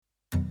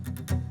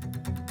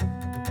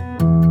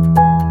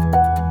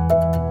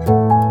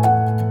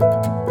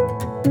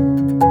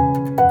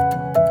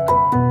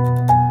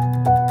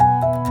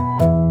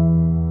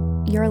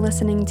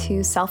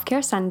to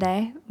Self-Care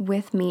Sunday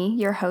with me,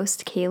 your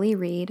host, Kaylee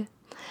Reed.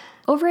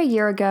 Over a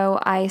year ago,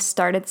 I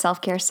started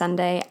Self-Care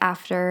Sunday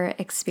after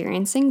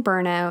experiencing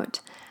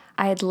burnout.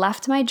 I had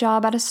left my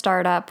job at a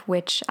startup,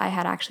 which I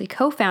had actually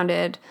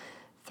co-founded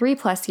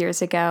 3+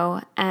 years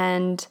ago,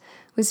 and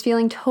was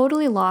feeling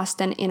totally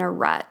lost and in a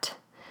rut.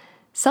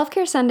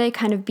 Self-Care Sunday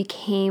kind of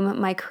became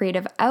my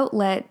creative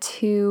outlet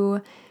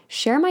to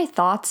share my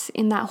thoughts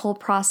in that whole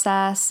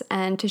process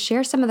and to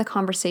share some of the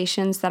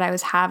conversations that I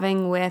was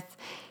having with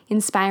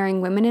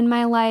inspiring women in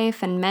my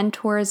life and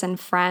mentors and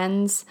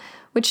friends,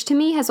 which to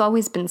me has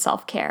always been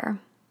self-care.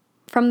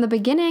 From the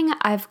beginning,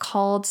 I've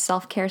called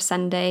Self-Care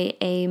Sunday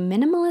a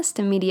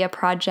minimalist media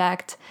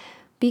project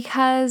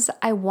because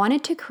I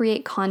wanted to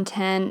create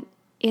content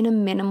in a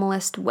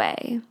minimalist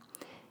way,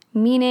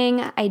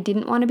 meaning I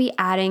didn't want to be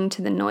adding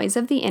to the noise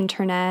of the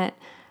internet.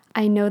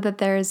 I know that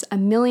there's a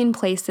million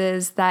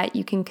places that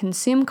you can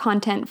consume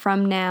content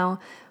from now,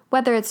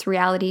 whether it's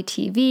reality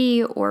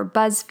TV or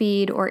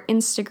BuzzFeed or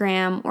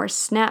Instagram or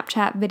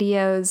Snapchat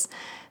videos.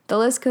 The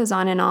list goes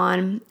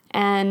on.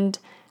 And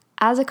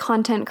as a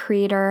content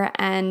creator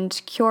and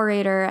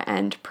curator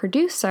and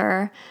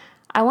producer,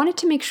 I wanted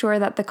to make sure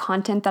that the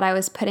content that I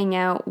was putting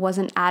out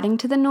wasn't adding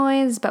to the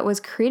noise, but was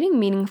creating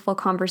meaningful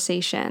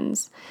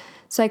conversations.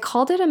 So I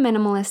called it a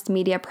minimalist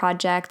media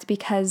project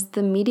because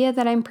the media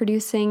that I'm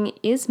producing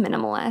is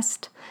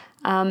minimalist.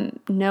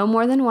 No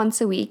more than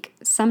once a week,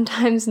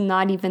 sometimes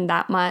not even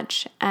that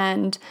much.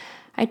 And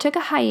I took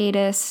a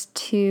hiatus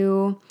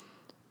to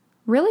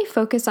really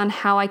focus on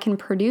how I can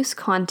produce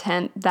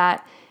content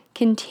that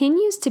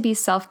continues to be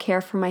self-care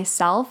for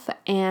myself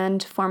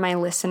and for my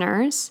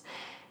listeners,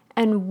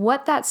 and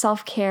what that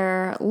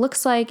self-care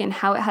looks like and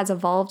how it has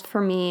evolved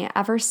for me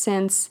ever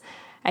since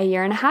a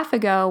year and a half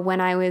ago when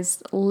I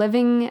was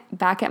living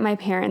back at my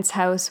parents'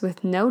 house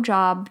with no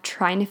job,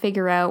 trying to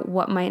figure out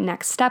what my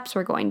next steps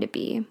were going to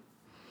be.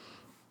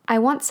 I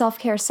want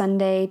Self-Care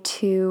Sunday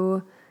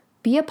to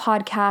be a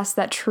podcast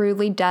that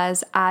truly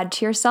does add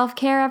to your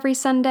self-care every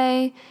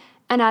Sunday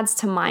and adds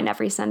to mine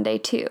every Sunday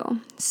too.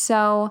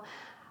 So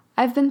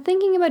I've been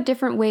thinking about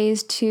different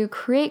ways to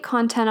create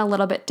content a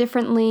little bit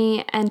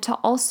differently and to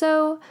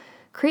also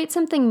create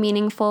something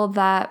meaningful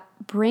that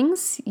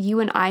brings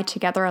you and I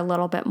together a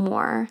little bit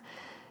more.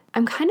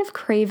 I'm kind of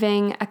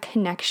craving a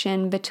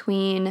connection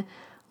between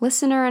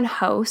listener and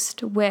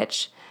host,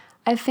 which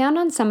I've found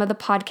on some of the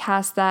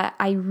podcasts that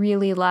I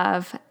really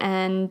love.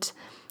 And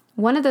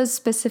one of those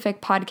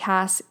specific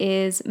podcasts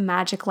is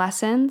Magic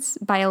Lessons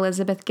by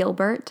Elizabeth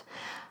Gilbert.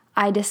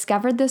 I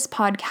discovered this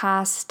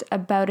podcast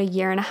about a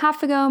year and a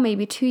half ago,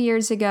 maybe 2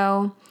 years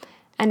ago,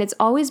 and it's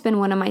always been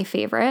one of my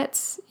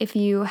favorites. If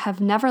you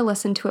have never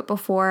listened to it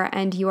before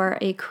and you are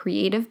a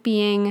creative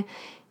being,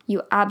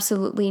 you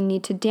absolutely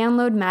need to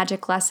download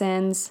Magic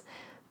Lessons.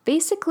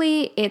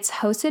 Basically, it's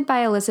hosted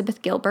by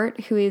Elizabeth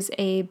Gilbert, who is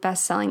a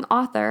best-selling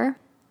author,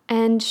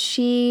 and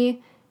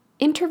she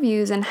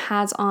interviews and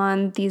has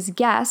on these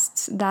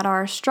guests that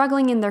are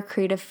struggling in their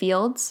creative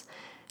fields.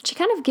 She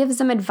kind of gives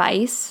them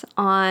advice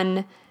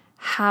on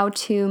how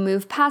to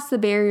move past the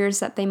barriers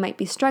that they might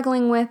be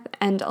struggling with,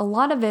 and a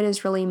lot of it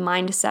is really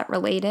mindset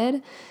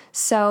related.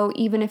 So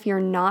even if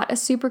you're not a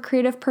super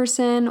creative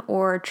person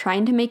or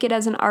trying to make it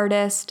as an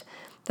artist,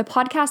 the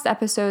podcast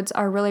episodes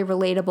are really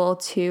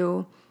relatable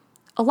to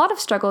a lot of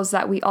struggles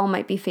that we all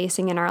might be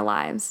facing in our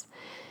lives.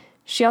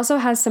 She also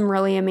has some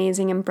really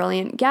amazing and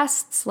brilliant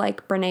guests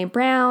like Brené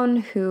Brown,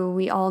 who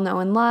we all know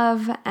and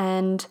love,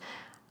 and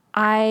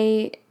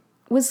I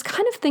was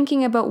kind of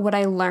thinking about what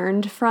I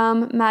learned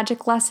from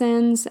Magic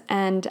Lessons,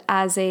 and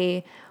as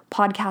a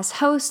podcast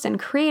host and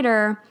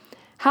creator,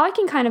 how I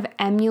can kind of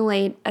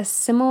emulate a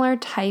similar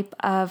type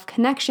of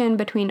connection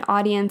between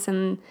audience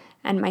and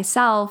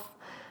myself,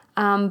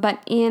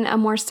 but in a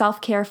more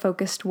self-care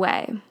focused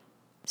way.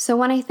 So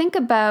when I think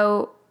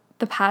about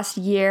the past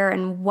year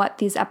and what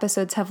these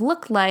episodes have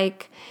looked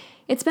like,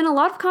 it's been a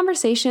lot of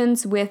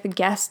conversations with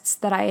guests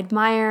that I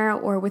admire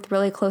or with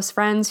really close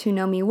friends who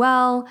know me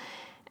well.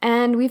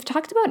 And we've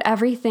talked about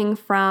everything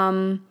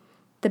from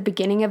the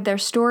beginning of their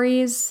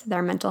stories,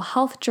 their mental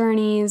health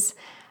journeys,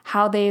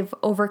 how they've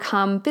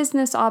overcome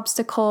business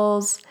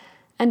obstacles,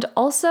 and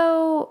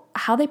also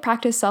how they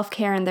practice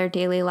self-care in their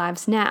daily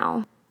lives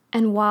now.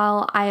 And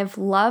while I have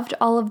loved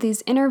all of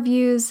these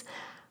interviews,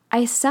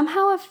 I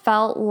somehow have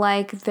felt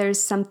like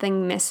there's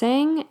something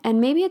missing,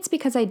 and maybe it's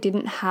because I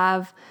didn't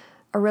have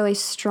a really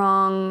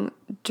strong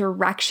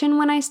direction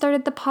when I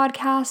started the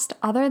podcast,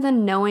 other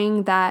than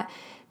knowing that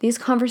these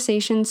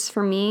conversations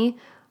for me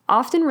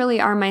often really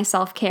are my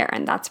self-care,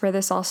 and that's where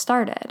this all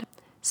started.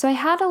 So I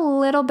had a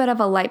little bit of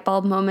a light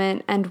bulb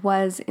moment and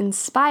was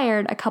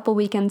inspired a couple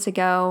weekends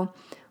ago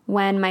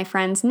when my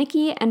friends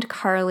Nikki and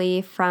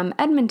Carly from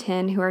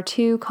Edmonton, who are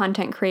 2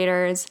 content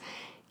creators,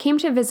 came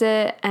to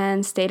visit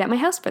and stayed at my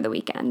house for the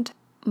weekend.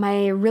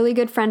 My really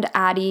good friend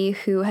Addie,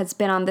 who has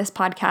been on this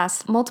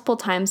podcast multiple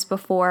times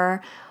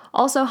before,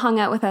 also hung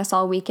out with us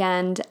all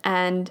weekend,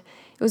 and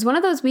it was one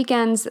of those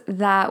weekends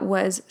that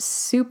was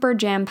super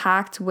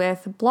jam-packed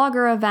with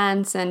blogger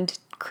events and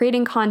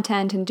creating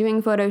content and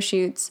doing photo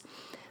shoots.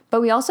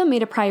 But we also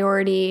made a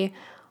priority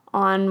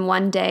on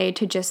one day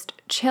to just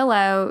chill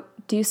out,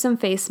 do some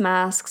face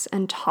masks,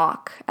 and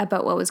talk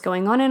about what was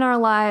going on in our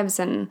lives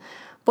and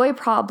boy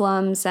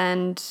problems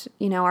and,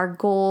 our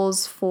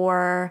goals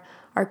for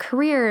our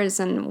careers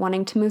and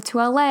wanting to move to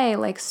LA,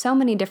 like so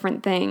many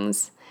different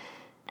things.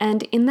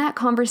 And in that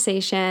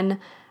conversation,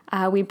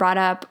 we brought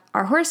up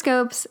our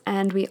horoscopes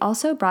and we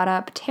also brought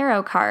up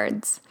tarot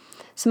cards.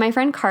 So my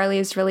friend Carly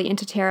is really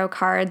into tarot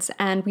cards,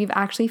 and we've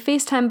actually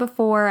FaceTimed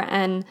before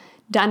and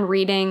done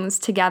readings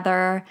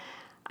together.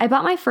 I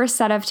bought my first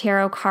set of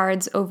tarot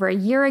cards over a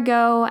year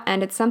ago,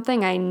 and it's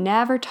something I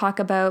never talk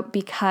about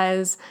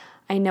because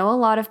I know a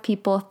lot of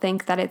people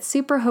think that it's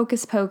super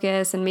hocus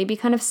pocus and maybe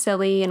kind of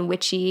silly and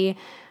witchy.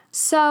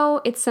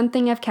 So it's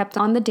something I've kept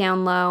on the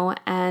down low,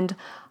 and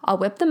I'll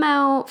whip them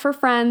out for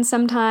friends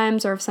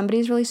sometimes, or if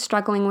somebody's really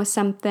struggling with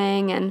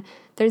something. And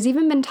there's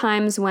even been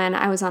times when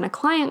I was on a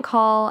client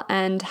call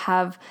and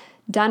have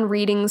done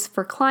readings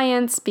for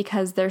clients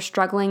because they're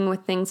struggling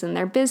with things in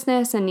their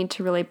business and need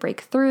to really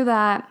break through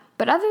that.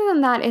 But other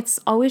than that, it's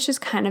always just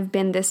kind of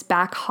been this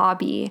back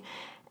hobby.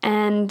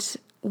 And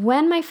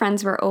when my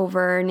friends were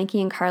over,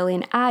 Nikki and Carly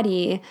and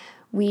Addie,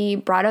 we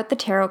brought out the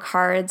tarot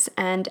cards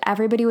and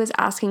everybody was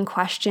asking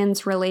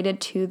questions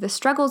related to the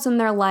struggles in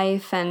their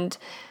life. And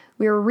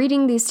we were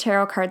reading these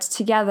tarot cards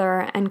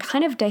together and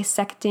kind of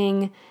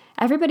dissecting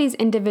everybody's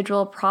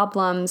individual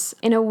problems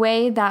in a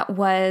way that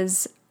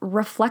was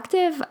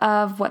reflective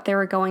of what they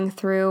were going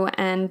through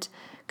and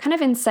kind of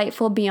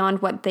insightful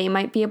beyond what they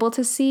might be able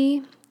to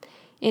see.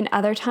 In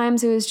other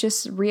times, it was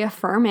just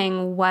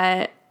reaffirming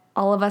what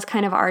all of us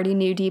kind of already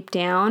knew deep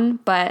down,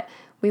 but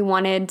we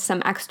wanted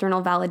some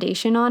external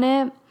validation on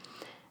it.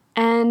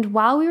 And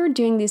while we were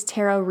doing these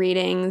tarot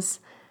readings,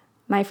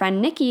 my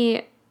friend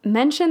Nikki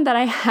mentioned that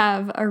I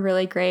have a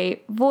really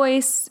great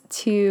voice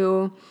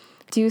to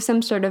do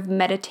some sort of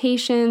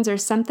meditations or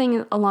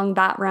something along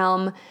that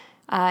realm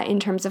in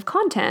terms of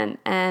content.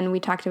 And we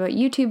talked about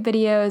YouTube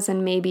videos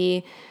and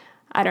maybe,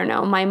 I don't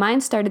know, my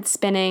mind started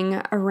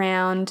spinning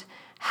around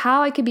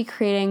how I could be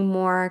creating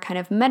more kind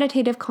of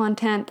meditative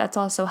content that's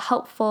also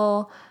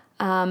helpful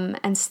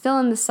and still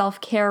in the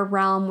self-care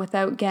realm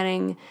without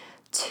getting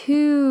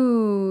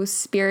too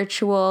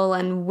spiritual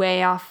and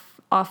way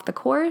off the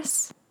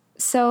course.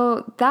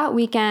 So that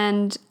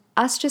weekend,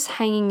 us just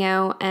hanging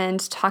out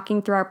and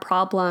talking through our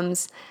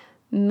problems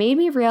made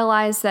me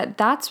realize that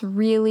that's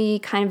really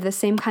kind of the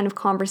same kind of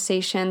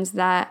conversations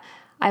that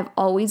I've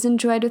always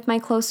enjoyed with my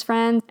close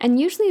friends. And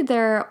usually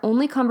they're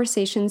only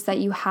conversations that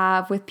you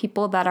have with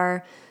people that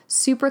are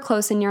super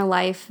close in your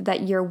life,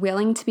 that you're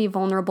willing to be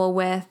vulnerable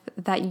with,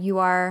 that you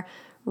are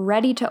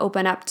ready to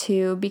open up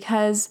to.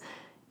 Because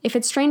if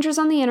it's strangers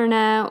on the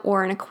internet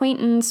or an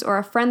acquaintance or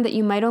a friend that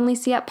you might only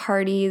see at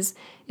parties,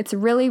 it's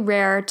really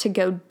rare to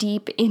go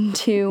deep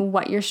into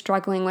what you're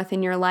struggling with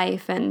in your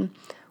life and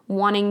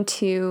wanting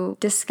to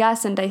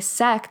discuss and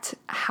dissect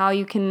how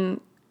you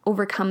can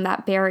overcome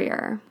that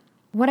barrier.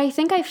 What I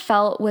think I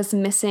felt was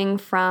missing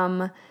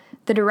from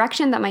the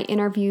direction that my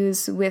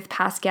interviews with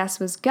past guests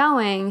was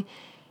going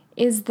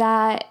is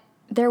that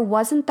there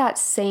wasn't that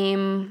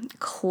same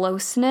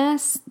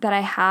closeness that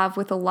I have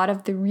with a lot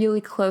of the really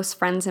close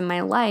friends in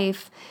my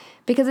life,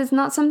 because it's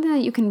not something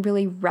that you can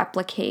really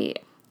replicate.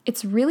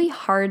 It's really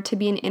hard to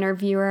be an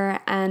interviewer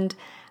and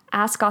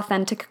ask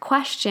authentic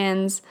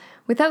questions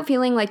without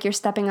feeling like you're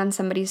stepping on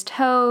somebody's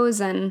toes,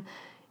 and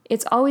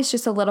it's always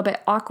just a little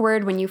bit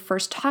awkward when you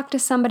first talk to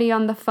somebody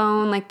on the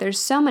phone. Like, there's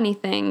so many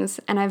things,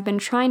 and I've been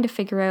trying to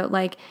figure out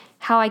like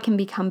how I can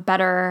become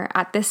better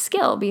at this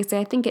skill, because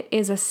I think it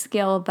is a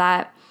skill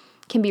that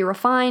can be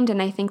refined,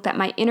 and I think that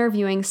my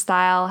interviewing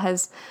style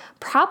has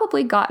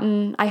probably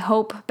gotten, I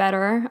hope,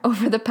 better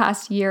over the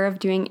past year of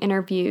doing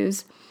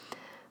interviews.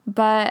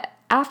 But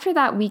after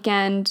that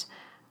weekend,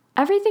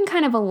 everything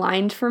kind of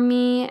aligned for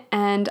me,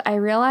 and I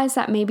realized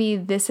that maybe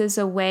this is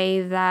a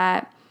way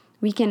that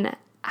we can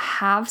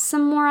have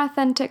some more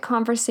authentic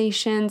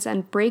conversations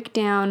and break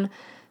down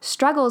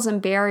struggles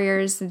and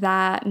barriers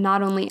that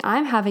not only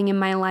I'm having in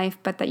my life,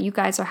 but that you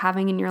guys are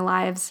having in your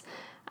lives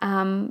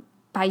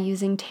by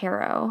using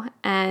tarot.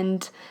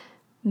 And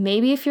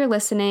maybe if you're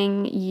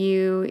listening,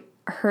 you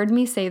heard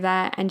me say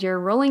that and you're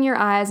rolling your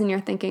eyes and you're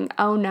thinking,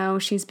 oh no,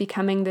 she's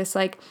becoming this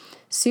like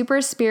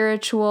super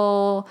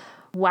spiritual,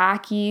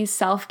 wacky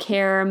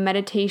self-care,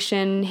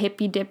 meditation,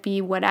 hippy dippy,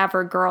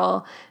 whatever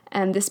girl.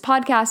 And this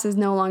podcast is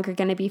no longer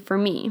going to be for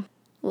me.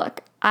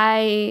 Look,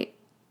 I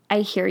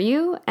hear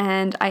you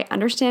and I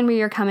understand where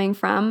you're coming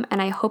from,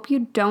 and I hope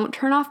you don't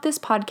turn off this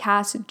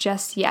podcast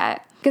just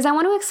yet, because I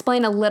want to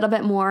explain a little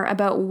bit more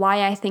about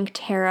why I think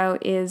tarot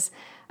is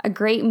a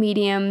great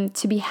medium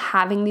to be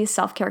having these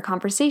self-care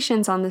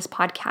conversations on this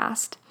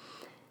podcast.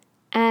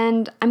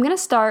 And I'm going to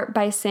start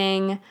by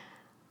saying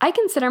I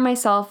consider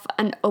myself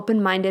an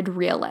open-minded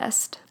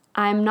realist.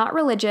 I'm not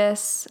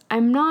religious.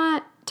 I'm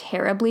not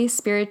terribly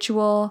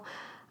spiritual.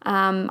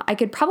 I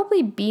could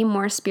probably be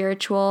more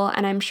spiritual,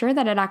 and I'm sure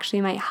that it actually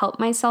might help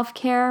my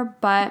self-care,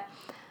 but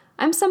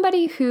I'm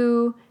somebody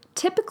who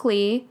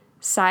typically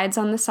sides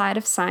on the side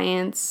of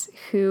science,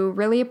 who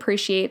really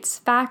appreciates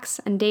facts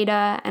and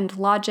data and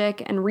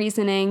logic and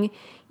reasoning,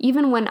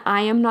 even when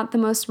I am not the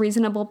most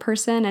reasonable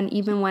person and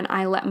even when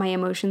I let my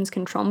emotions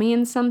control me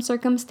in some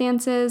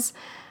circumstances.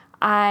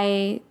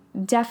 I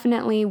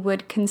definitely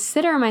would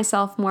consider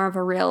myself more of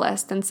a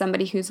realist than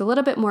somebody who's a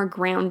little bit more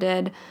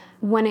grounded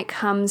when it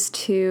comes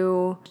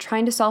to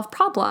trying to solve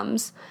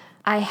problems.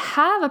 I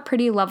have a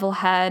pretty level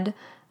head,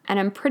 and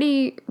I'm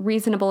pretty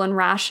reasonable and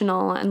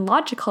rational and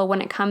logical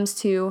when it comes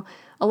to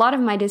a lot of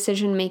my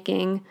decision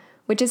making,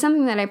 which is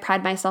something that I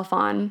pride myself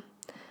on.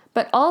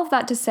 But all of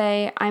that to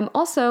say, I'm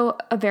also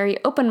a very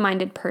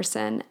open-minded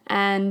person,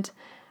 and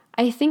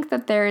I think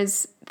that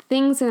there's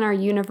things in our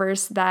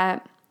universe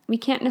that we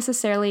can't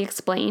necessarily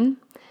explain,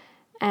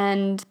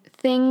 and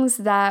things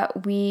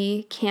that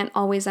we can't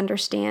always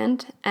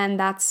understand, and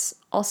that's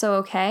also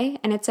okay.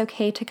 And it's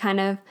okay to kind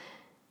of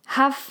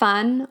have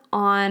fun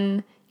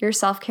on your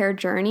self-care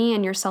journey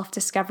and your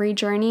self-discovery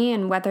journey,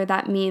 and whether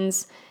that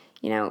means,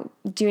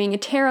 doing a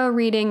tarot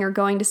reading or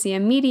going to see a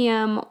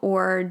medium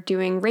or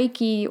doing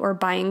Reiki or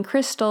buying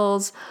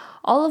crystals,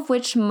 all of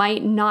which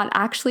might not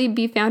actually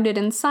be founded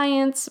in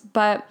science,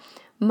 but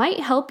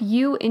might help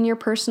you in your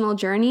personal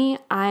journey.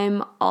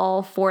 I'm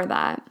all for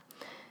that.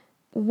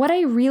 What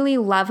I really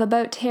love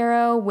about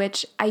tarot,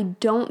 which I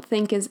don't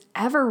think is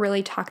ever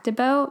really talked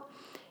about,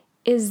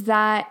 is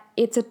that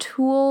it's a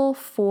tool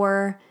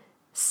for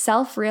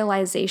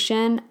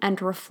self-realization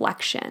and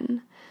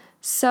reflection.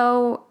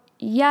 So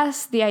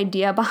yes, the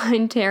idea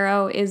behind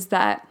tarot is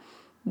that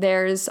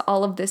there's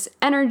all of this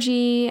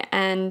energy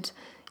and,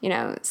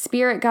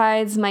 spirit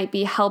guides might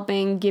be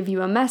helping give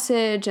you a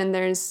message, and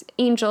there's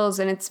angels,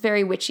 and it's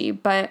very witchy.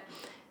 But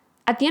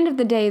at the end of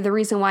the day, the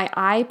reason why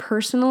I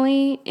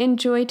personally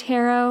enjoy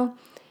tarot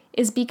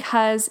is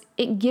because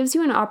it gives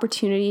you an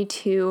opportunity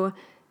to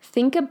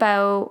think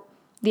about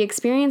the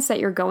experience that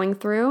you're going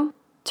through,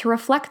 to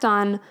reflect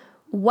on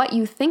what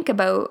you think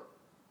about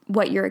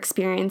what you're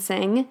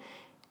experiencing,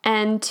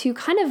 and to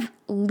kind of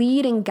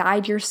lead and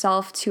guide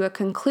yourself to a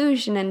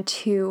conclusion and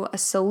to a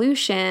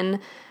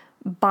solution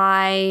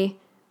by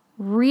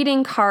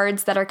reading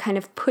cards that are kind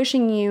of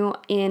pushing you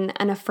in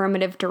an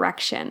affirmative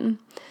direction.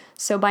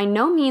 So by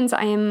no means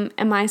am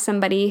I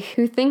somebody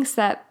who thinks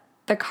that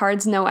the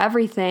cards know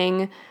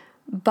everything,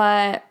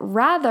 but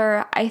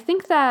rather I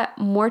think that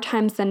more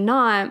times than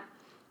not,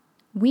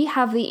 we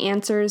have the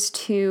answers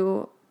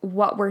to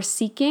what we're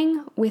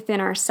seeking within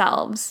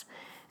ourselves.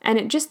 And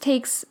it just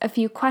takes a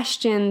few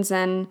questions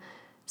and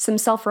some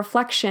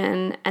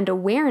self-reflection and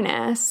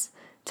awareness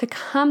to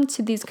come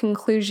to these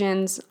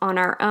conclusions on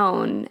our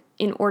own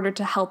in order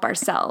to help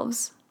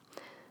ourselves.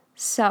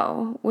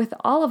 So, with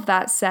all of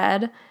that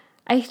said,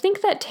 I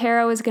think that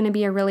tarot is going to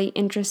be a really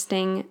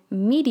interesting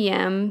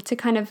medium to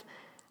kind of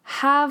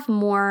have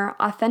more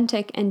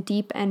authentic and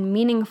deep and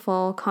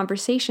meaningful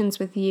conversations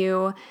with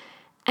you,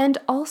 and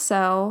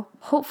also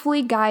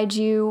hopefully guide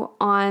you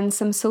on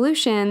some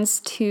solutions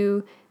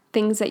to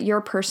things that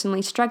you're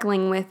personally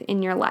struggling with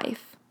in your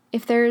life.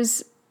 If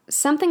there's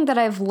something that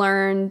I've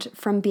learned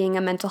from being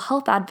a mental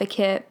health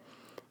advocate,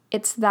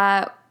 it's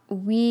that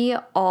we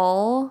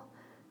all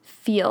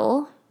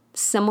feel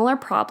similar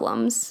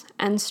problems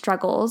and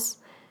struggles,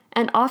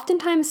 and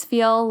oftentimes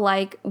feel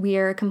like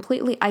we're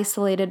completely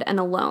isolated and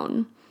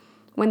alone,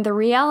 when the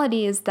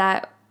reality is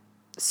that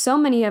so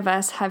many of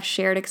us have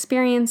shared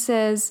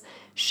experiences,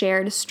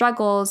 shared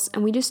struggles,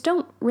 and we just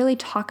don't really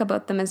talk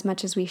about them as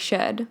much as we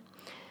should.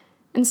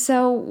 And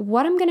so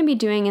what I'm going to be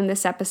doing in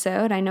this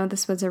episode, I know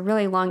this was a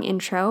really long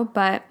intro,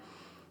 but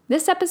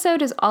this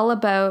episode is all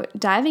about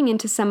diving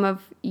into some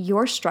of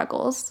your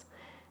struggles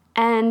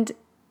and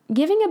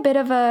giving a bit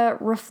of a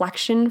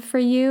reflection for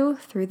you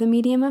through the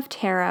medium of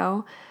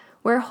tarot,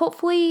 where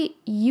hopefully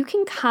you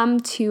can come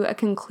to a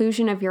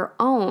conclusion of your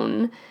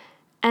own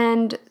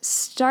and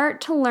start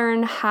to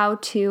learn how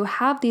to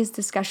have these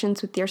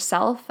discussions with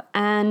yourself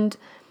and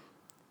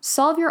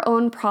solve your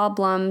own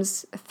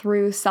problems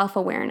through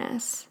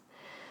self-awareness.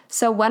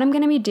 So what I'm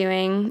going to be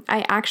doing,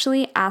 I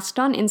actually asked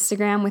on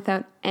Instagram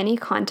without any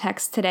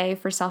context today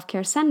for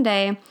Self-Care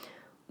Sunday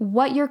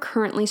what you're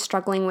currently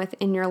struggling with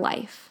in your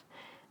life.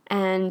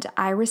 And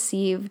I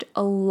received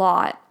a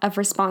lot of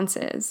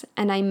responses.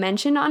 And I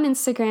mentioned on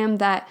Instagram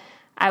that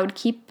I would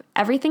keep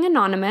everything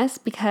anonymous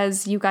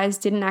because you guys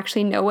didn't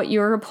actually know what you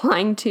were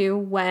replying to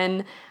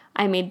when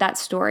I made that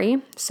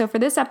story. So for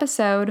this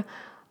episode,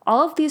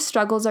 all of these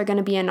struggles are going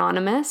to be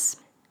anonymous.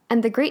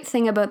 And the great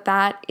thing about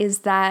that is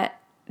that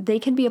they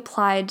can be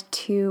applied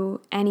to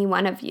any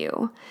one of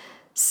you.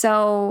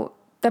 So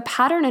the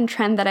pattern and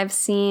trend that I've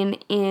seen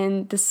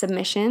in the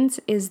submissions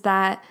is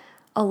that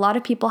a lot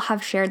of people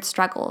have shared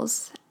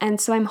struggles.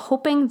 And so I'm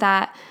hoping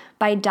that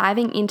by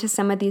diving into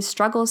some of these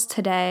struggles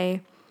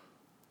today,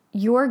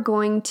 you're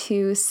going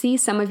to see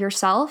some of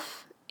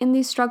yourself in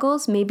these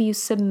struggles. Maybe you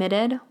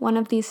submitted one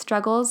of these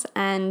struggles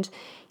and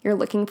you're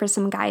looking for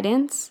some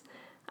guidance.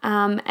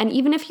 And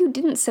even if you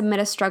didn't submit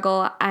a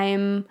struggle,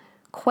 I'm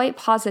quite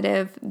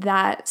positive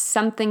that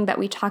something that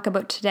we talk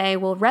about today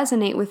will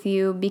resonate with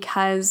you,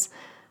 because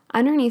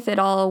underneath it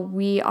all,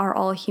 we are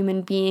all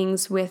human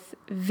beings with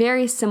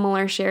very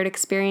similar shared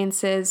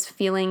experiences,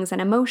 feelings,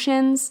 and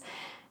emotions.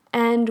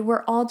 And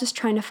we're all just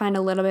trying to find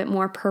a little bit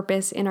more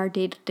purpose in our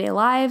day-to-day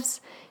lives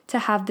to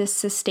have this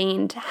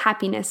sustained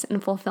happiness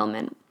and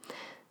fulfillment.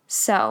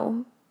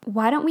 So,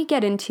 why don't we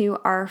get into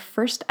our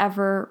first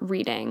ever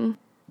reading?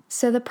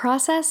 So the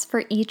process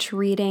for each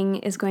reading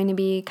is going to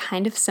be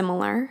kind of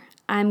similar.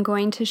 I'm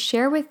going to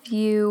share with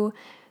you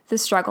the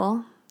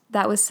struggle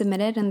that was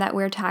submitted and that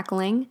we're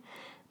tackling.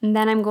 And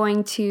then I'm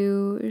going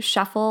to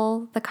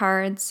shuffle the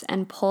cards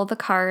and pull the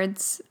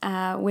cards,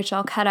 which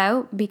I'll cut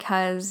out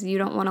because you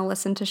don't want to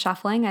listen to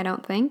shuffling, I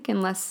don't think,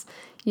 unless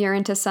you're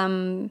into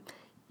some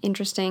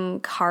interesting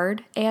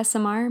card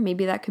ASMR.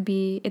 Maybe that could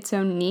be its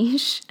own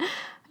niche.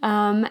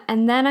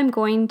 And then I'm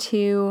going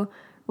to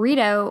read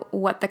out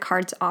what the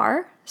cards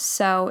are.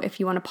 So if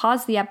you want to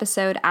pause the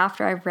episode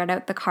after I've read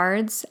out the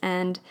cards,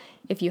 and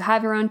if you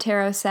have your own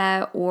tarot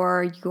set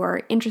or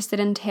you're interested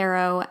in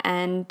tarot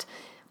and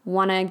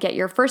want to get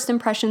your first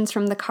impressions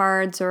from the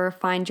cards or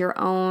find your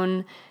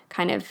own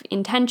kind of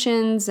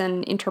intentions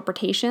and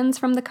interpretations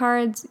from the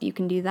cards, you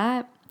can do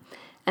that.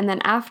 And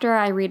then after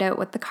I read out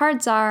what the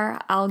cards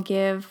are, I'll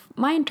give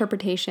my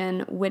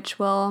interpretation, which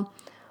will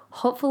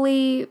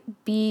hopefully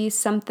be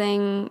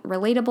something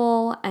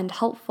relatable and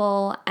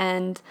helpful.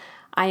 And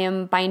I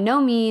am by no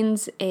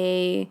means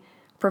a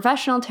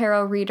professional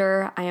tarot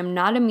reader. I am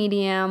not a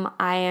medium.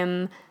 I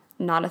am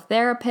not a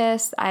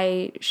therapist.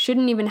 I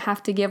shouldn't even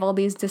have to give all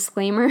these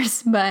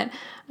disclaimers, but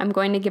I'm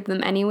going to give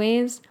them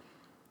anyways.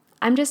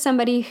 I'm just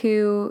somebody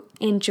who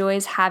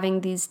enjoys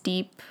having these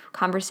deep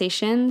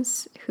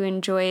conversations, who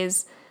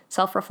enjoys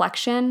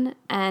self-reflection,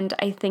 and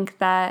I think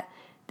that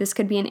this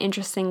could be an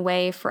interesting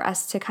way for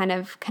us to kind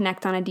of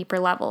connect on a deeper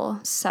level.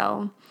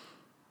 So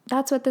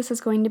that's what this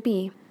is going to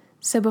be.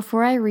 So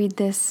before I read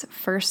this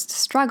first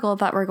struggle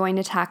that we're going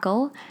to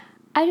tackle,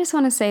 I just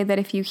want to say that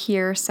if you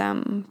hear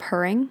some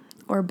purring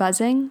or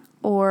buzzing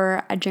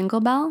or a jingle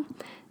bell,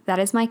 that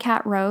is my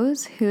cat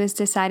Rose, who has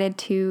decided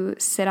to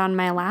sit on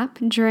my lap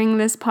during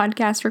this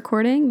podcast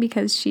recording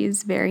because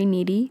she's very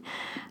needy.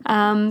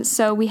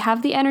 So we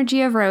have the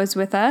energy of Rose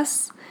with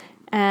us,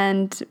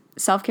 and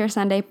Self-Care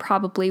Sunday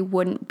probably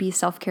wouldn't be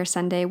Self-Care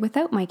Sunday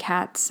without my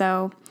cat.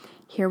 So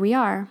here we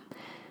are.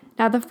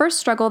 Now, the first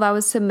struggle that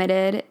was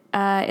submitted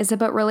is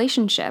about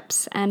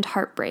relationships and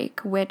heartbreak,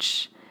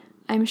 which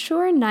I'm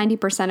sure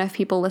 90% of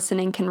people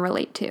listening can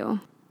relate to.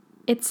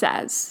 It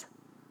says,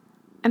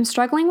 I'm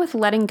struggling with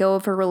letting go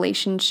of a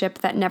relationship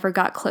that never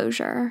got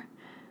closure.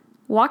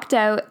 Walked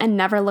out and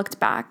never looked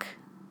back.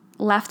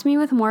 Left me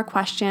with more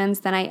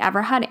questions than I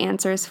ever had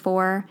answers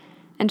for,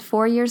 and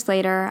 4 years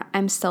later,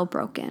 I'm still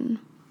broken.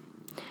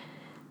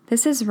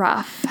 This is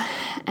rough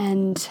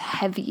and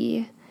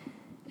heavy,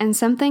 and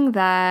something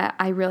that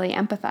I really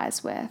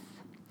empathize with.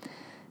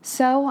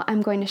 So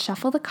I'm going to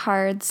shuffle the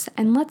cards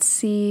and let's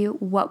see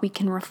what we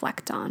can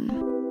reflect on.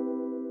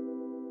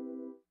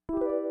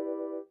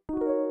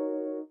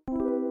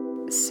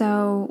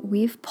 So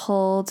we've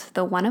pulled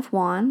the One of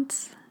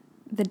Wands,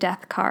 the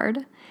Death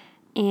card,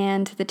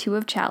 and the Two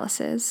of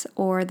Chalices,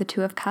 or the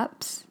Two of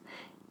Cups,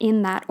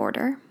 in that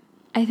order.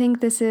 I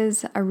think this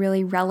is a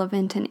really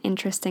relevant and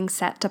interesting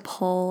set to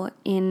pull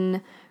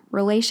in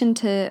relation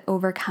to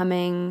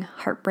overcoming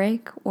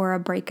heartbreak or a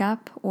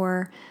breakup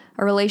or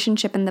a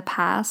relationship in the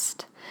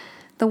past.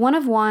 The One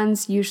of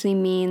Wands usually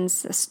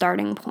means a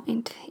starting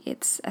point.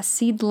 It's a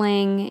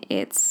seedling,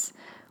 it's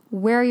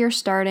where you're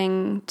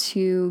starting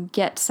to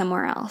get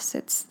somewhere else.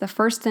 It's the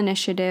first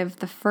initiative,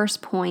 the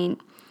first point,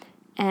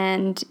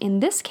 and in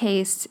this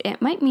case,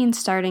 it might mean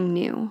starting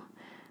new.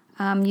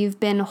 You've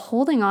been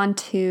holding on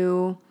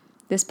to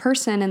this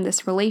person and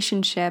this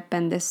relationship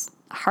and this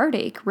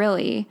heartache,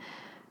 really,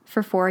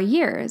 for 4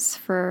 years,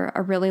 for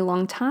a really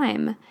long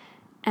time.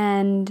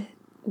 And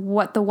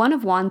what the One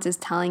of Wands is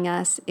telling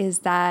us is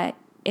that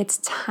it's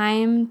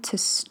time to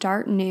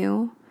start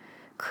new,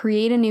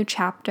 create a new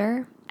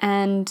chapter,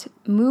 and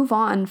move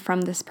on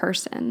from this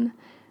person.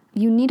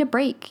 You need a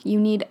break. You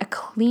need a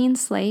clean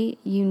slate.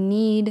 You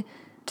need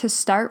to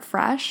start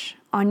fresh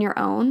on your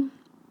own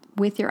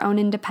with your own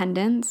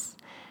independence.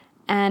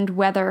 And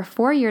whether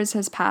 4 years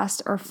has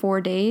passed or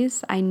 4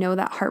 days, I know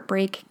that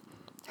heartbreak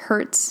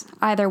hurts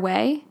either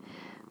way.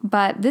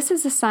 But this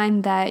is a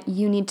sign that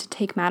you need to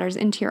take matters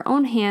into your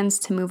own hands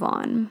to move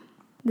on.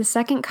 The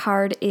second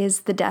card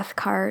is the Death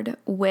card,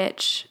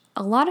 which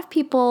a lot of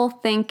people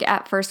think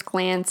at first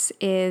glance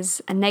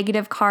is a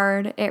negative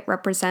card. It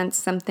represents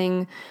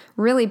something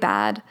really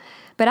bad,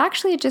 but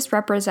actually it just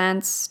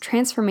represents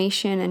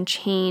transformation and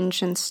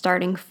change and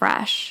starting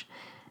fresh.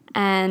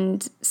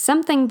 And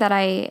something that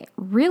I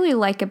really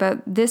like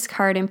about this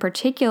card in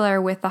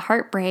particular with the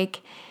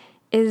heartbreak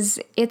is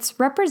it's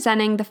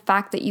representing the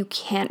fact that you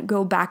can't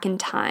go back in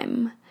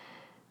time.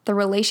 The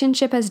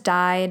relationship has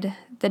died,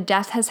 the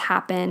death has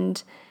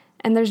happened,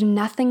 and there's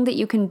nothing that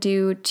you can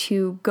do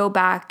to go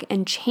back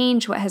and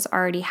change what has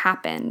already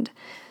happened.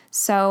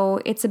 So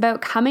it's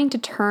about coming to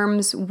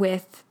terms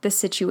with the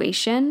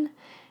situation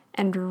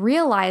and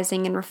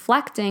realizing and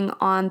reflecting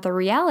on the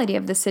reality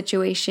of the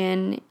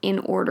situation in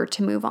order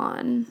to move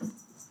on.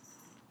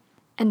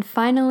 And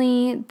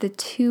finally, the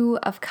Two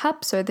of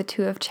Cups or the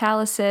Two of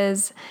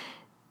Chalices.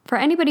 For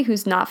anybody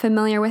who's not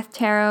familiar with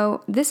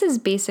tarot, this is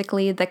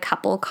basically the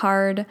couple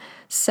card.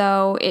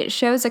 So it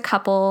shows a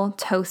couple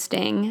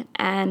toasting,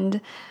 and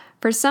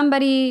for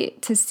somebody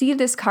to see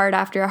this card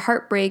after a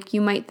heartbreak,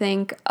 you might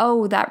think,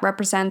 oh, that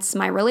represents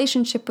my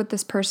relationship with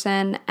this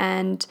person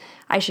and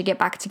I should get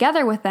back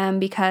together with them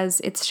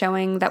because it's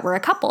showing that we're a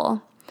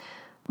couple.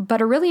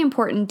 But a really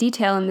important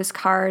detail in this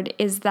card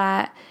is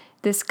that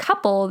this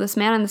couple, this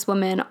man and this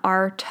woman,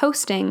 are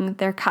toasting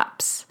their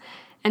cups.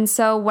 And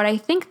so what I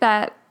think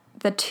that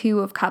the Two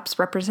of Cups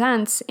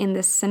represents in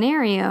this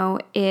scenario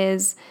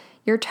is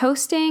you're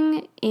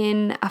toasting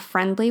in a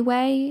friendly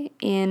way,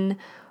 in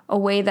a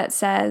way that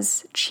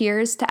says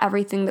cheers to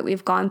everything that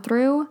we've gone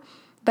through,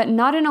 but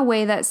not in a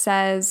way that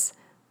says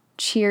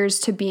cheers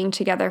to being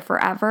together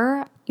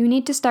forever. You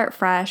need to start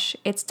fresh.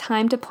 It's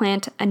time to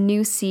plant a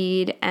new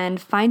seed and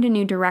find a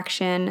new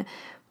direction,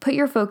 put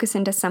your focus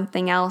into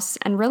something else,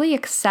 and really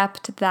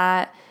accept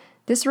that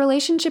this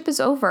relationship is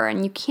over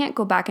and you can't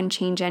go back and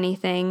change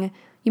anything.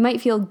 You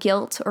might feel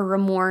guilt or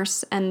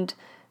remorse and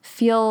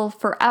feel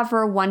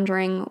forever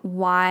wondering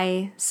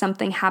why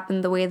something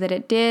happened the way that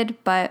it did,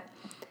 but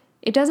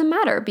it doesn't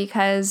matter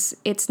because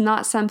it's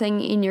not something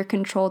in your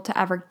control to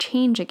ever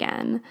change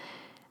again.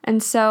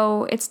 And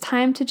so it's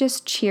time to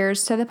just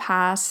cheers to the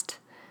past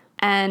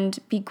and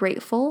be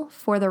grateful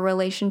for the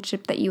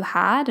relationship that you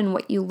had and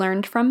what you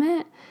learned from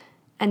it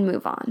and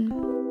move on.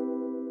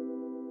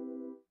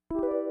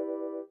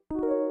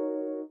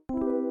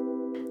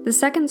 The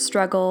second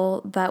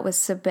struggle that was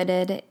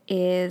submitted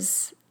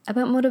is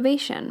about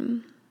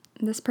motivation.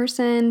 This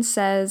person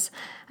says,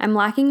 I'm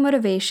lacking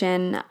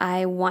motivation.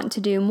 I want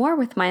to do more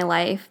with my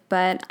life,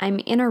 but I'm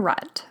in a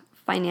rut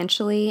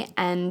financially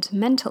and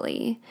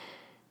mentally.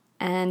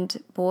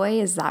 And boy,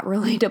 is that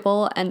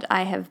relatable. And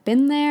I have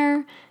been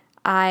there.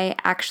 I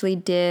actually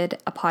did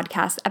a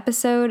podcast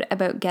episode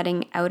about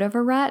getting out of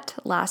a rut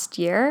last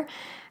year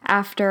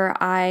after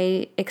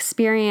I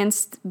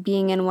experienced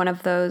being in one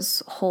of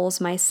those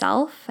holes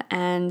myself.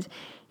 And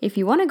if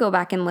you want to go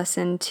back and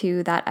listen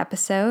to that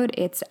episode,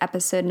 it's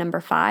episode number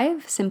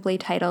 5, simply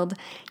titled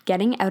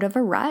Getting Out of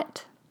a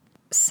Rut.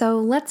 So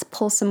let's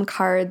pull some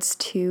cards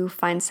to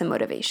find some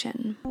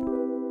motivation.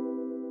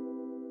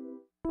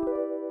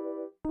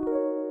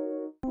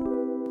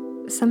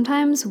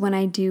 Sometimes when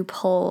I do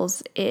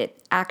pulls, it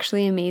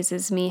actually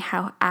amazes me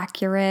how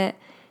accurate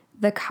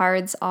the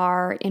cards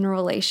are in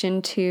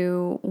relation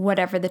to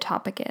whatever the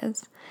topic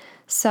is.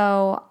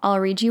 So I'll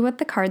read you what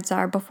the cards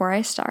are before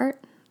I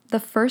start. The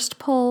first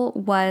pull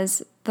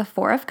was the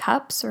Four of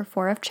Cups or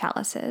Four of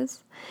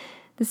Chalices.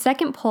 The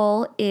second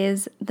pull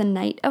is the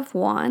Knight of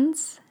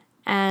Wands.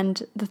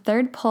 And the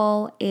third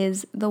pull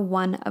is the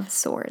One of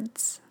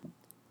Swords.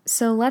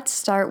 So let's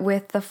start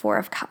with the Four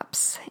of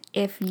Cups.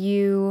 If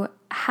you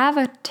have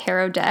a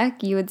tarot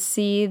deck, you would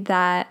see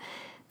that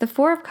the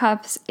Four of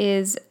Cups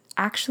is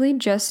actually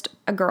just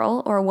a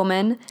girl or a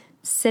woman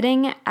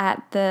sitting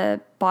at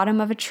the bottom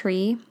of a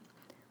tree,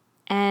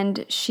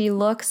 and she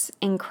looks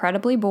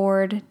incredibly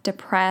bored,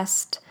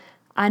 depressed,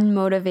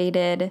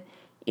 unmotivated.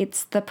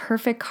 It's the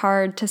perfect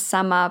card to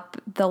sum up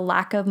the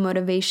lack of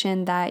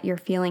motivation that you're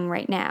feeling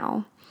right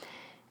now.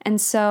 And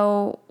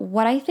so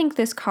what I think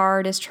this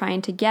card is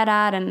trying to get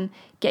at and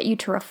get you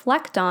to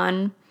reflect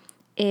on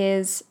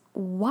is,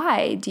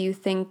 why do you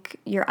think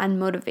you're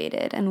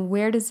unmotivated? And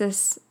where does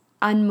this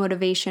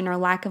unmotivation or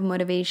lack of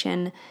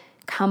motivation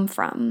come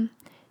from?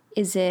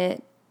 Is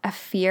it a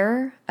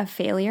fear of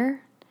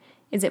failure?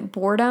 Is it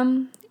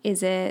boredom?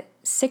 Is it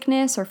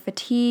sickness or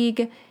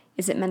fatigue?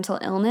 Is it mental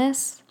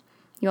illness?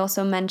 You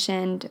also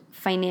mentioned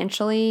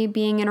financially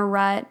being in a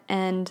rut,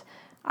 and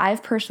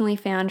I've personally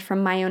found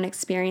from my own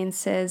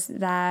experiences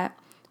that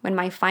when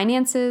my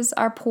finances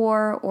are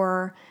poor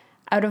or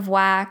out of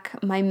whack,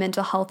 my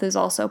mental health is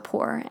also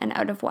poor and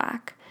out of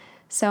whack.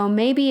 So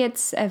maybe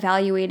it's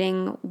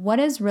evaluating what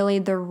is really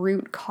the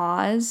root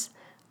cause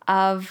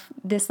of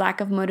this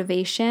lack of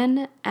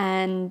motivation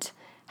and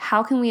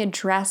how can we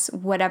address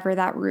whatever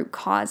that root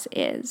cause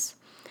is.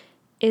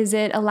 Is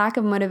it a lack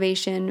of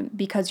motivation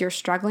because you're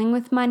struggling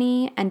with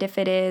money? And if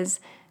it is,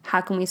 how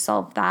can we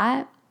solve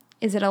that?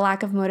 Is it a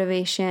lack of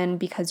motivation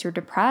because you're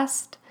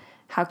depressed?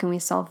 How can we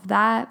solve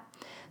that?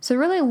 So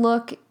really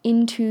look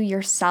into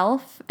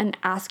yourself and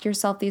ask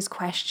yourself these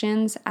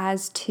questions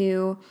as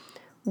to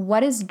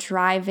what is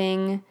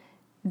driving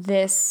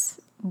this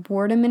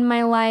boredom in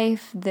my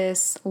life,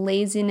 this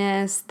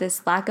laziness,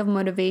 this lack of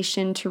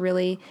motivation to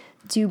really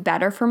do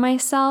better for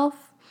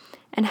myself,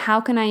 and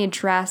how can I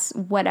address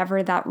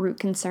whatever that root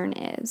concern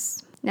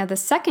is. Now, the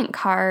second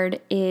card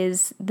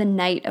is the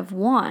Knight of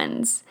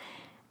Wands.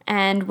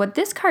 And what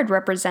this card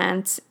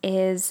represents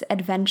is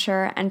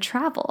adventure and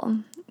travel.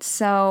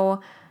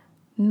 So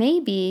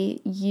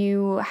maybe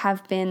you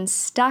have been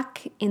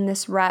stuck in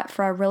this rut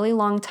for a really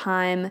long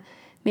time,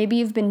 Maybe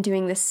you've been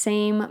doing the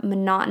same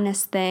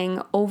monotonous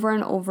thing over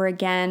and over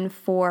again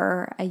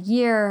for a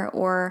year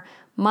or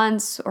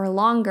months or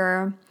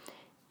longer.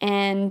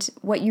 And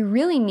what you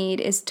really need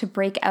is to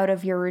break out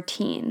of your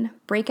routine,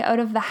 break out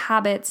of the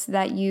habits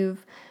that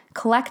you've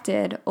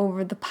collected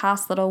over the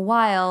past little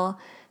while,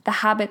 the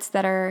habits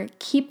that are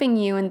keeping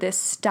you in this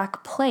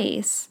stuck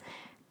place.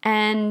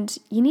 And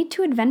you need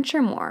to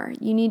adventure more.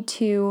 You need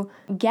to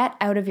get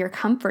out of your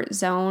comfort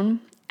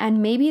zone.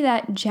 And maybe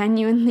that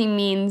genuinely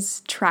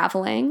means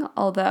traveling,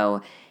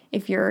 although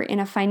if you're in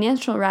a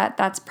financial rut,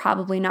 that's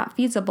probably not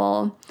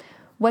feasible.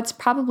 What's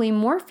probably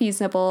more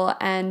feasible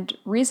and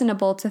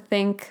reasonable to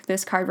think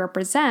this card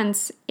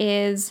represents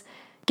is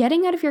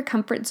getting out of your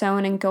comfort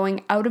zone and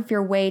going out of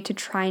your way to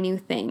try new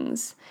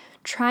things,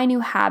 try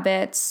new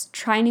habits,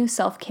 try new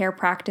self-care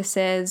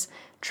practices,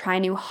 try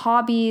new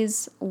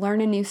hobbies, learn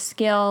a new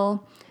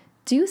skill,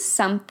 do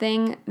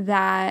something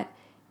that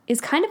is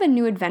kind of a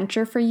new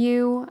adventure for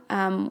you,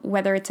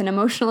 whether it's an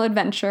emotional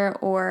adventure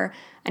or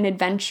an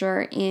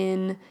adventure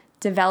in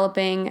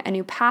developing a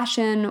new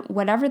passion,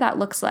 whatever that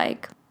looks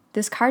like.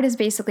 This card is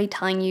basically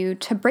telling you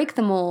to break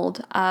the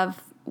mold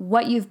of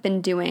what you've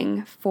been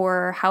doing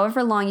for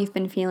however long you've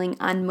been feeling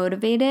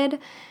unmotivated,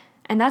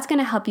 and that's going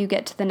to help you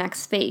get to the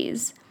next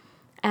phase.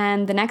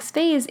 And the next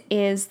phase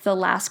is the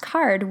last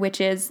card,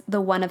 which is the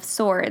One of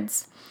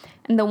Swords.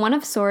 And the One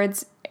of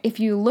Swords, if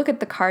you look at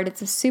the card,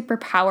 it's a super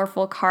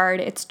powerful card.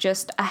 It's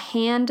just a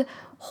hand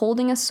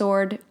holding a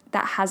sword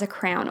that has a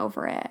crown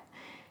over it.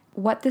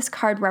 What this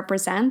card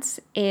represents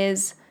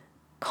is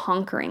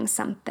conquering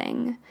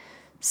something.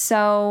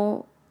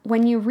 So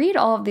when you read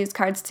all of these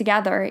cards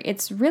together,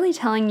 it's really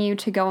telling you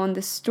to go on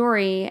this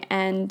story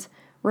and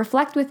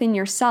reflect within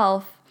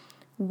yourself.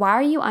 Why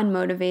are you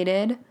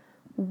unmotivated?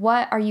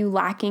 What are you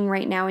lacking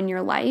right now in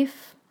your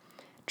life?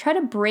 Try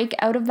to break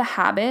out of the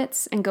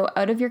habits and go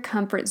out of your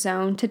comfort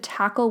zone to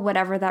tackle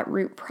whatever that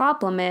root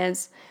problem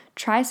is.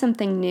 Try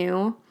something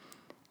new.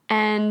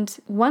 And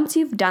once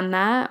you've done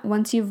that,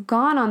 once you've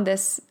gone on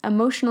this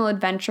emotional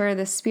adventure,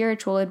 this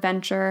spiritual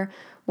adventure,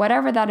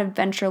 whatever that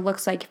adventure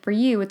looks like for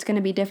you, it's going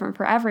to be different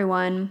for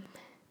everyone.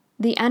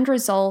 The end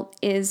result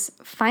is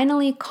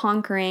finally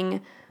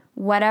conquering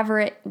whatever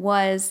it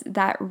was,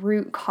 that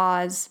root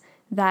cause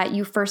that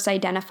you first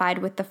identified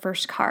with the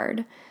first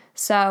card.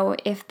 So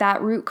if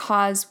that root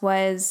cause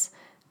was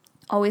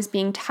always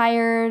being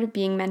tired,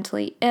 being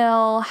mentally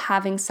ill,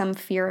 having some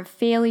fear of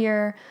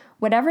failure,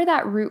 whatever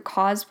that root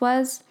cause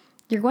was,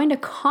 you're going to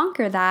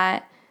conquer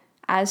that,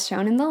 as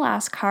shown in the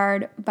last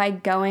card, by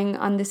going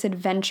on this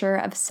adventure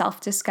of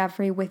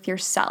self-discovery with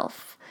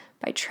yourself,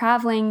 by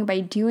traveling,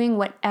 by doing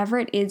whatever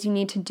it is you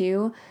need to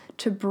do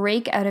to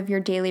break out of your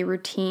daily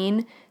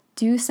routine,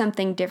 do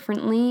something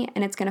differently,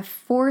 and it's going to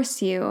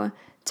force you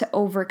to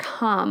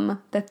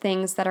overcome the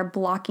things that are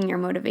blocking your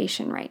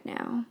motivation right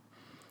now.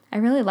 I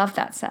really love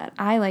that set.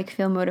 I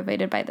feel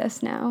motivated by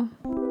this now.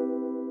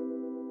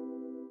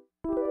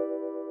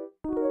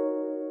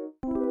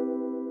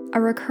 A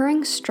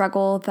recurring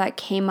struggle that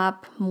came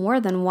up more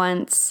than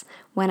once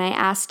when I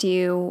asked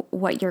you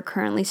what you're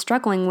currently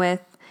struggling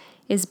with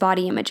is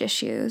body image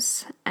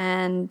issues.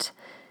 And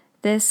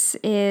this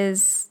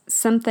is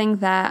something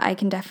that I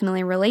can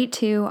definitely relate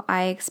to.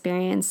 I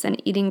experienced an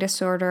eating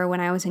disorder when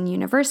I was in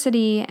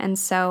university, and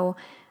so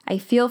I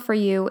feel for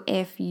you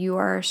if you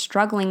are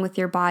struggling with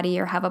your body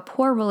or have a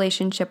poor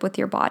relationship with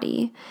your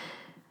body.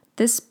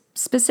 This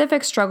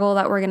specific struggle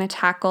that we're going to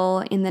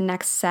tackle in the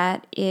next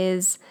set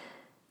is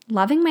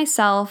loving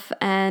myself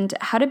and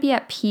how to be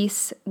at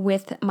peace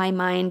with my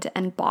mind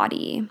and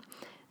body.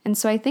 And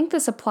so I think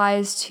this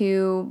applies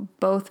to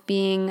both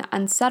being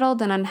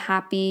unsettled and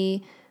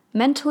unhappy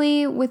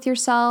mentally with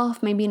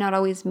yourself, maybe not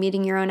always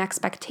meeting your own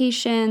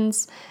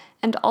expectations,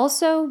 and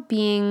also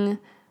being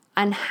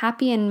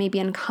unhappy and maybe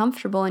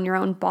uncomfortable in your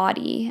own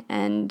body.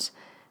 And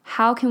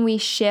how can we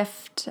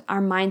shift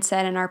our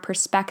mindset and our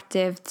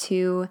perspective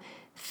to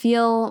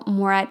feel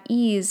more at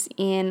ease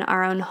in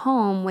our own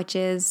home, which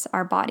is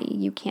our body?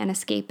 You can't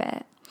escape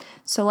it.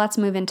 So let's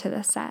move into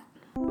this set.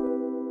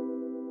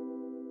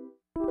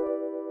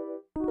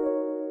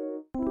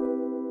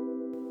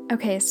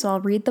 Okay, so I'll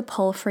read the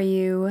pull for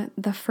you.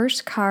 The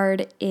first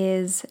card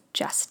is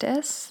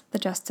Justice, the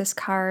Justice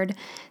card.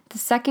 The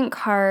second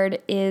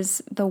card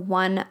is the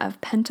One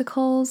of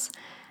Pentacles.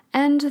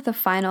 And the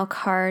final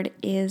card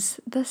is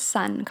the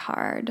Sun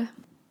card.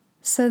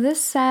 So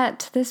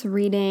this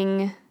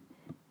reading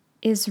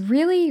is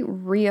really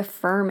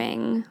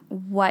reaffirming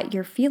what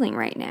you're feeling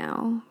right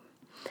now.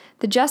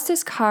 The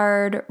Justice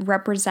card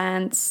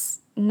represents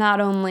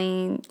not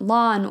only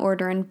law and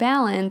order and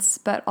balance,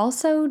 but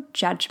also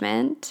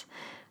judgment,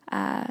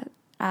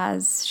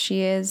 as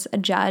she is a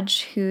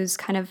judge who's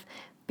kind of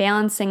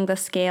balancing the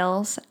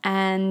scales.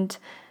 And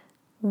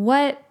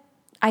what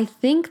I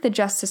think the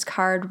Justice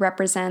card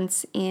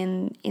represents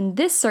in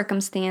this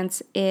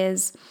circumstance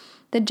is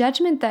the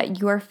judgment that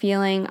you're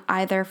feeling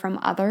either from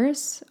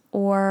others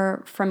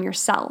or from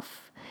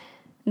yourself.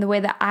 And the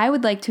way that I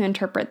would like to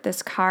interpret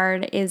this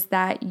card is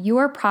that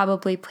you're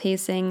probably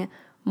placing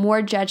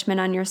more judgment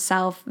on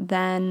yourself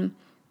than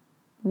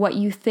what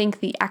you think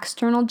the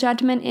external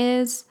judgment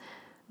is.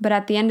 But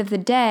at the end of the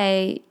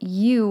day,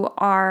 you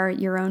are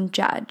your own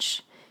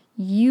judge.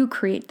 You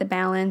create the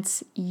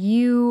balance.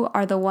 You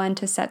are the one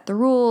to set the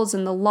rules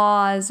and the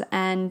laws,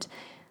 and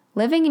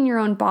living in your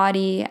own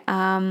body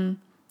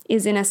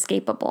is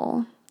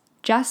inescapable.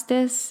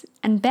 Justice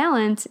and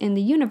balance in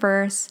the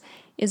universe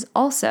is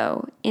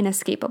also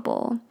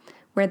inescapable.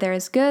 Where there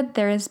is good,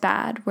 there is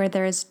bad. Where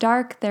there is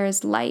dark, there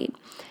is light.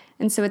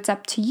 And so it's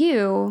up to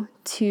you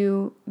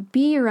to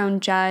be your own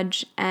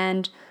judge,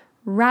 and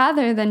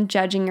rather than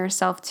judging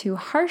yourself too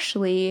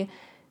harshly,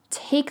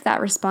 take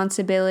that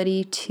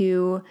responsibility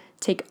to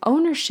take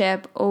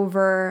ownership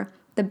over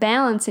the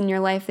balance in your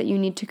life that you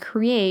need to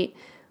create,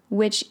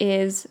 which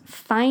is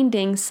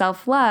finding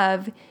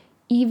self-love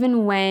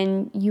even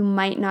when you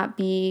might not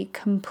be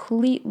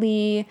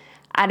completely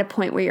at a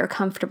point where you're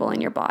comfortable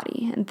in your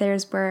body. And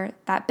there's where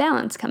that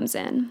balance comes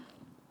in.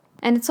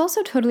 And it's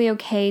also totally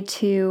okay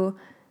to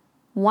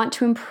want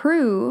to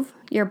improve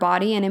your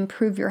body and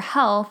improve your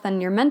health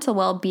and your mental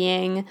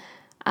well-being,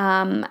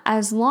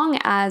 as long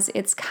as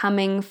it's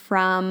coming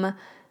from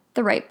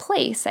the right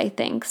place, I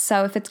think.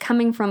 So if it's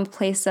coming from a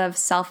place of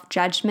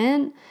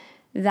self-judgment,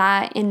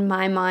 that in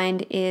my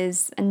mind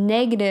is a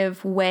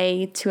negative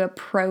way to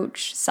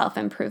approach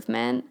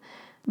self-improvement.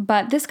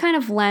 But this kind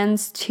of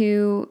lends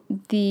to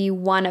the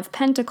One of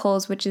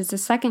Pentacles, which is the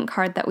second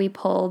card that we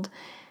pulled.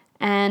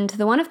 And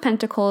the One of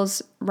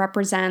Pentacles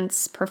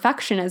represents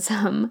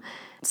perfectionism.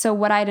 So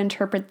what I'd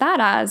interpret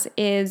that as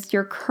is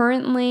you're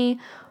currently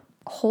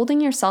holding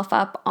yourself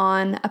up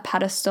on a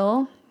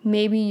pedestal.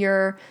 Maybe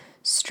you're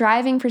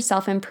striving for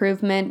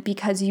self-improvement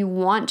because you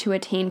want to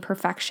attain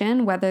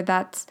perfection, whether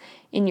that's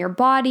in your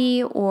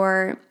body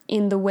or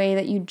in the way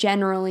that you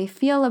generally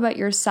feel about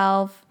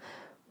yourself,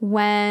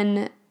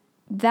 when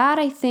that,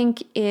 I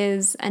think,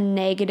 is a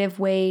negative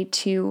way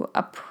to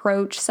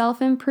approach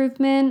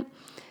self-improvement.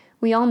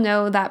 We all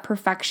know that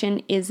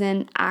perfection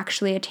isn't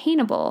actually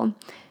attainable.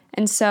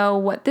 And so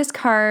what this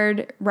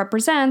card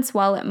represents,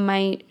 while it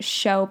might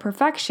show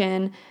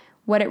perfection,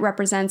 what it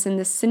represents in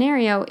this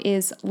scenario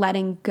is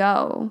letting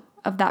go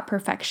of that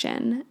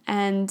perfection.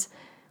 And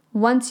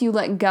once you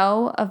let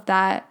go of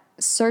that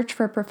search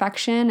for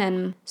perfection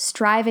and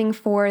striving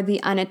for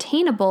the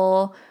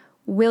unattainable,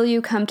 will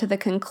you come to the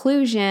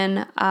conclusion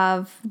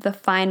of the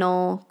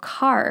final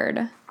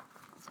card,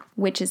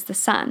 which is the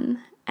Sun.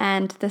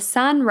 And the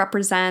Sun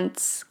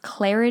represents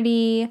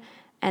clarity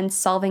and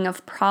solving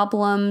of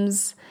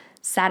problems,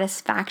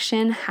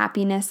 satisfaction,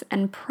 happiness,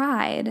 and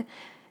pride.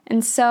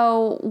 And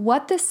so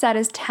what this set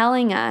is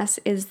telling us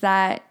is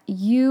that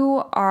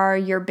you are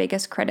your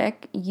biggest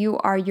critic, you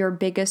are your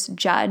biggest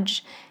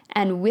judge,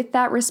 and with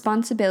that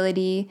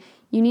responsibility,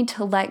 you need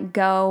to let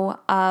go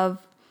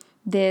of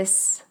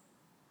this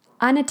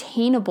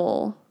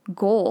unattainable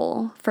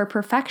goal for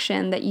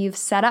perfection that you've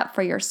set up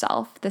for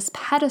yourself, this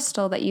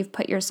pedestal that you've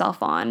put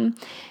yourself on,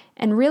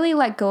 and really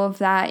let go of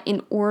that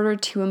in order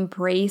to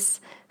embrace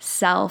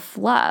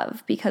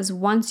self-love. Because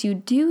once you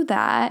do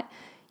that,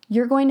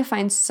 you're going to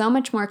find so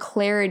much more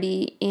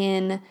clarity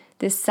in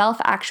this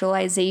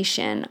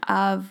self-actualization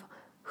of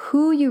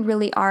who you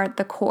really are at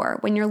the core.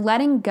 When you're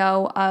letting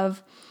go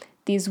of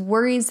these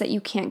worries that you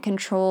can't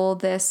control,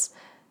 this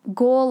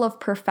goal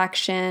of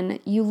perfection,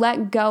 you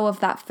let go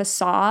of that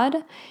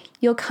facade,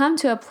 you'll come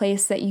to a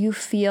place that you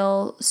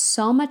feel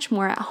so much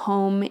more at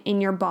home in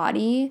your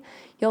body.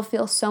 You'll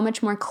feel so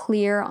much more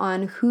clear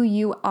on who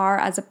you are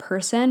as a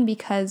person,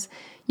 because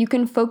you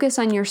can focus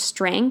on your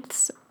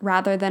strengths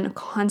rather than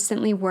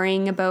constantly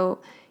worrying about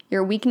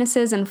your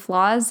weaknesses and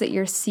flaws that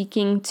you're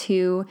seeking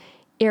to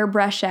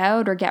airbrush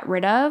out or get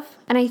rid of.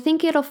 And I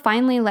think it'll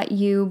finally let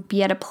you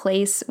be at a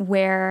place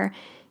where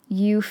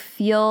you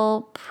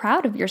feel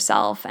proud of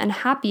yourself and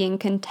happy and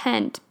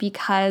content,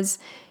 because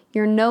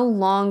you're no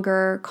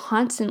longer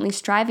constantly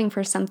striving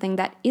for something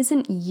that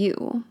isn't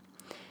you.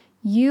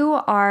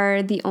 You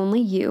are the only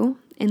you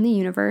in the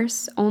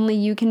universe. Only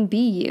you can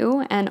be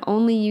you, and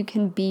only you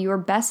can be your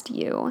best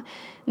you.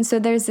 And so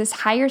there's this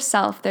higher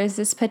self, there's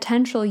this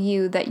potential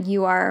you that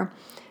you are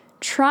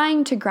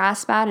trying to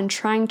grasp at and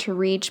trying to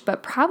reach,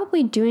 but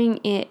probably doing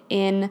it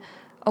in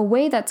a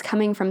way that's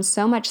coming from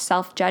so much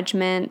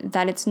self-judgment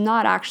that it's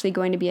not actually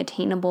going to be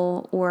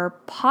attainable or a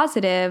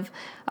positive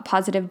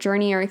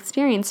journey or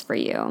experience for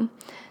you.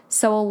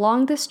 So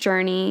along this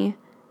journey,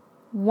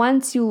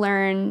 once you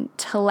learn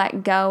to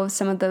let go of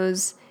some of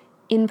those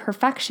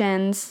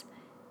imperfections,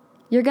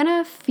 you're going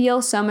to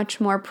feel so much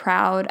more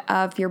proud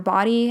of your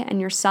body and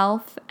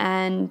yourself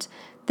and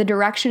the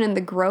direction and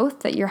the growth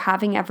that you're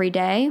having every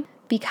day,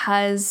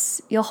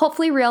 because you'll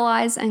hopefully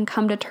realize and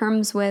come to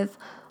terms with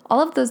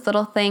all of those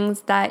little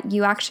things that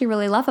you actually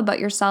really love about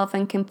yourself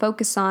and can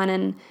focus on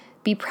and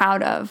be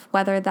proud of,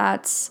 whether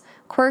that's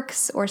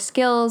quirks or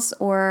skills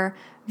or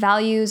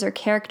values or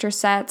character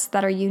sets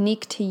that are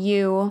unique to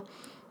you.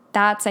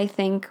 That's, I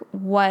think,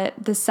 what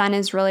the Sun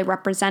is really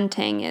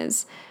representing,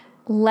 is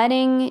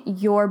letting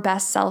your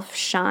best self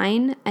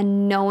shine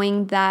and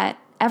knowing that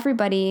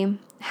everybody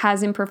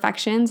has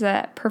imperfections,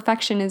 that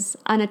perfection is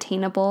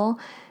unattainable,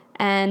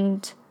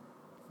 and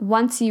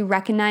once you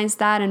recognize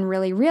that and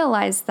really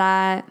realize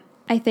that,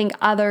 I think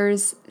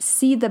others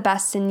see the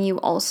best in you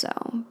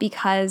also,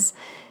 because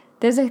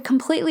there's a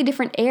completely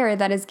different air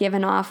that is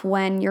given off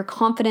when you're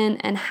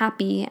confident and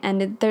happy.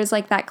 And there's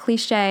like that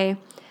cliche,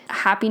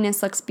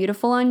 happiness looks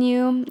beautiful on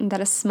you, and that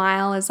a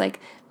smile is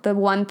like the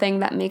one thing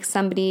that makes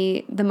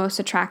somebody the most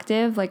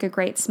attractive, like a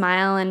great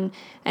smile and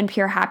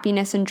pure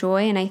happiness and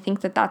joy. And I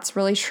think that that's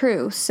really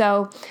true.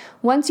 So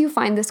once you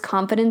find this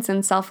confidence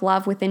and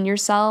self-love within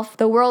yourself,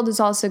 the world is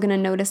also going to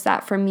notice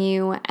that from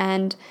you.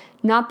 And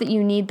not that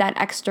you need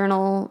that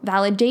external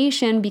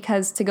validation,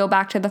 because to go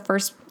back to the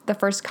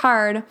first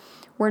card,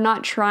 we're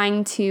not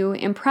trying to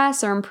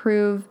impress or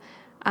improve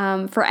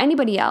for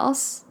anybody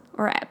else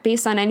or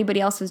based on anybody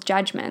else's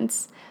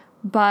judgments.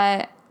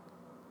 But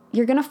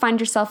you're going to find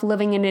yourself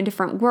living in a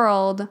different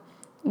world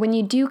when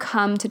you do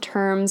come to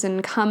terms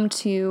and come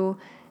to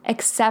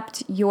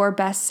accept your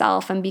best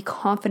self and be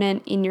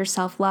confident in your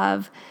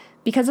self-love,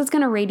 because it's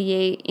going to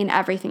radiate in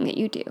everything that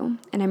you do.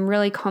 And I'm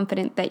really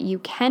confident that you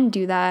can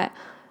do that,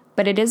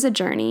 but it is a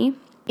journey.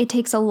 It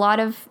takes a lot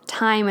of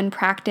time and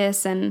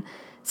practice, and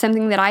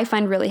something that I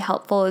find really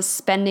helpful is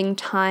spending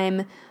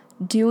time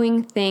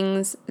doing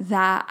things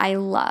that I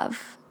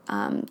love.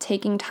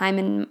 Taking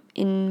time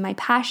in my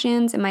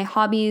passions and my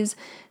hobbies,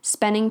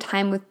 spending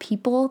time with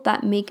people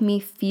that make me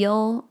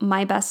feel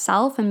my best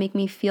self and make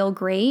me feel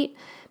great,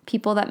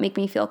 people that make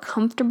me feel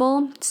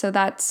comfortable. So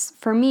that's,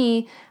 for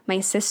me,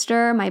 my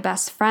sister, my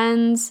best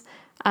friends,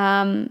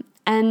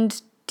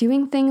 and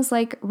doing things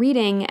like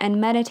reading and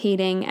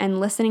meditating and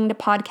listening to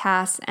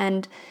podcasts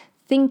and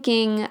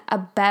thinking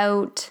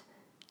about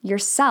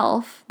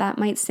yourself. That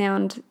might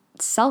sound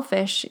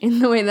selfish in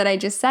the way that I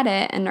just said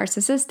it and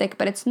narcissistic,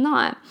 but it's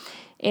not.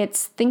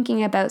 It's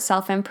thinking about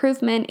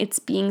self-improvement. It's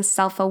being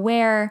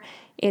self-aware.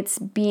 It's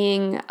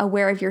being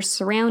aware of your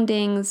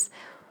surroundings.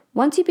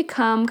 Once you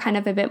become kind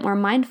of a bit more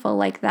mindful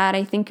like that,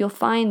 I think you'll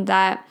find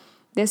that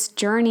this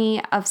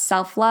journey of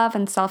self-love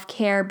and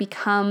self-care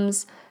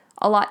becomes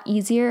a lot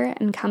easier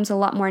and comes a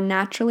lot more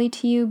naturally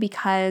to you,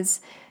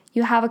 because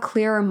you have a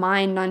clearer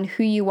mind on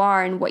who you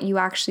are and what you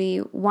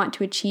actually want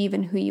to achieve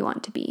and who you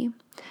want to be.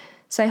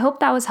 So I hope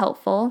that was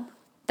helpful.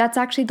 That's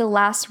actually the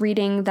last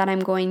reading that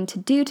I'm going to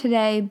do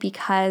today,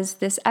 because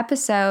this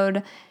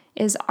episode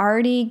is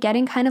already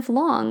getting kind of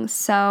long.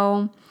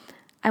 So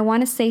I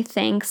want to say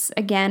thanks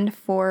again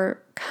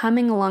for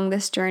coming along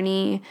this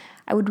journey.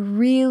 I would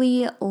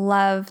really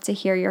love to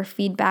hear your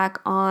feedback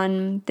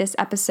on this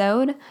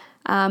episode.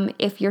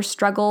 If your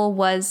struggle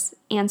was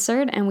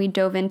answered and we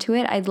dove into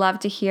it, I'd love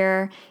to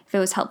hear if it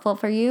was helpful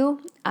for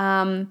you.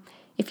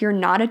 If you're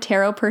not a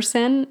tarot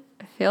person,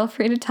 feel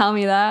free to tell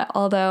me that,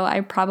 although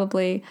I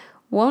probably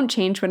won't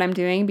change what I'm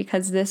doing,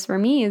 because this for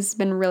me has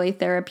been really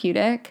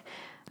therapeutic.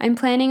 I'm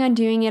planning on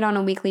doing it on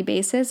a weekly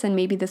basis, and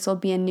maybe this will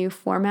be a new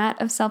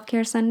format of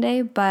Self-Care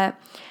Sunday. But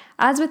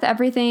as with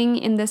everything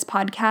in this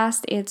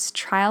podcast, it's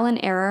trial and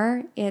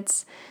error.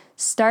 It's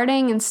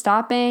starting and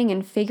stopping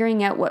and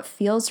figuring out what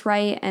feels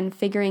right and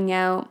figuring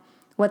out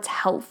what's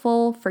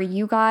helpful for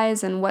you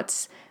guys and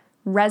what's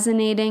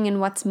resonating and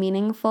what's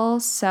meaningful.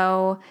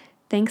 So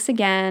thanks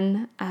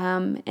again.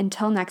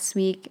 Until next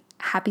week,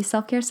 happy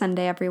Self-Care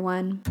Sunday,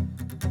 everyone.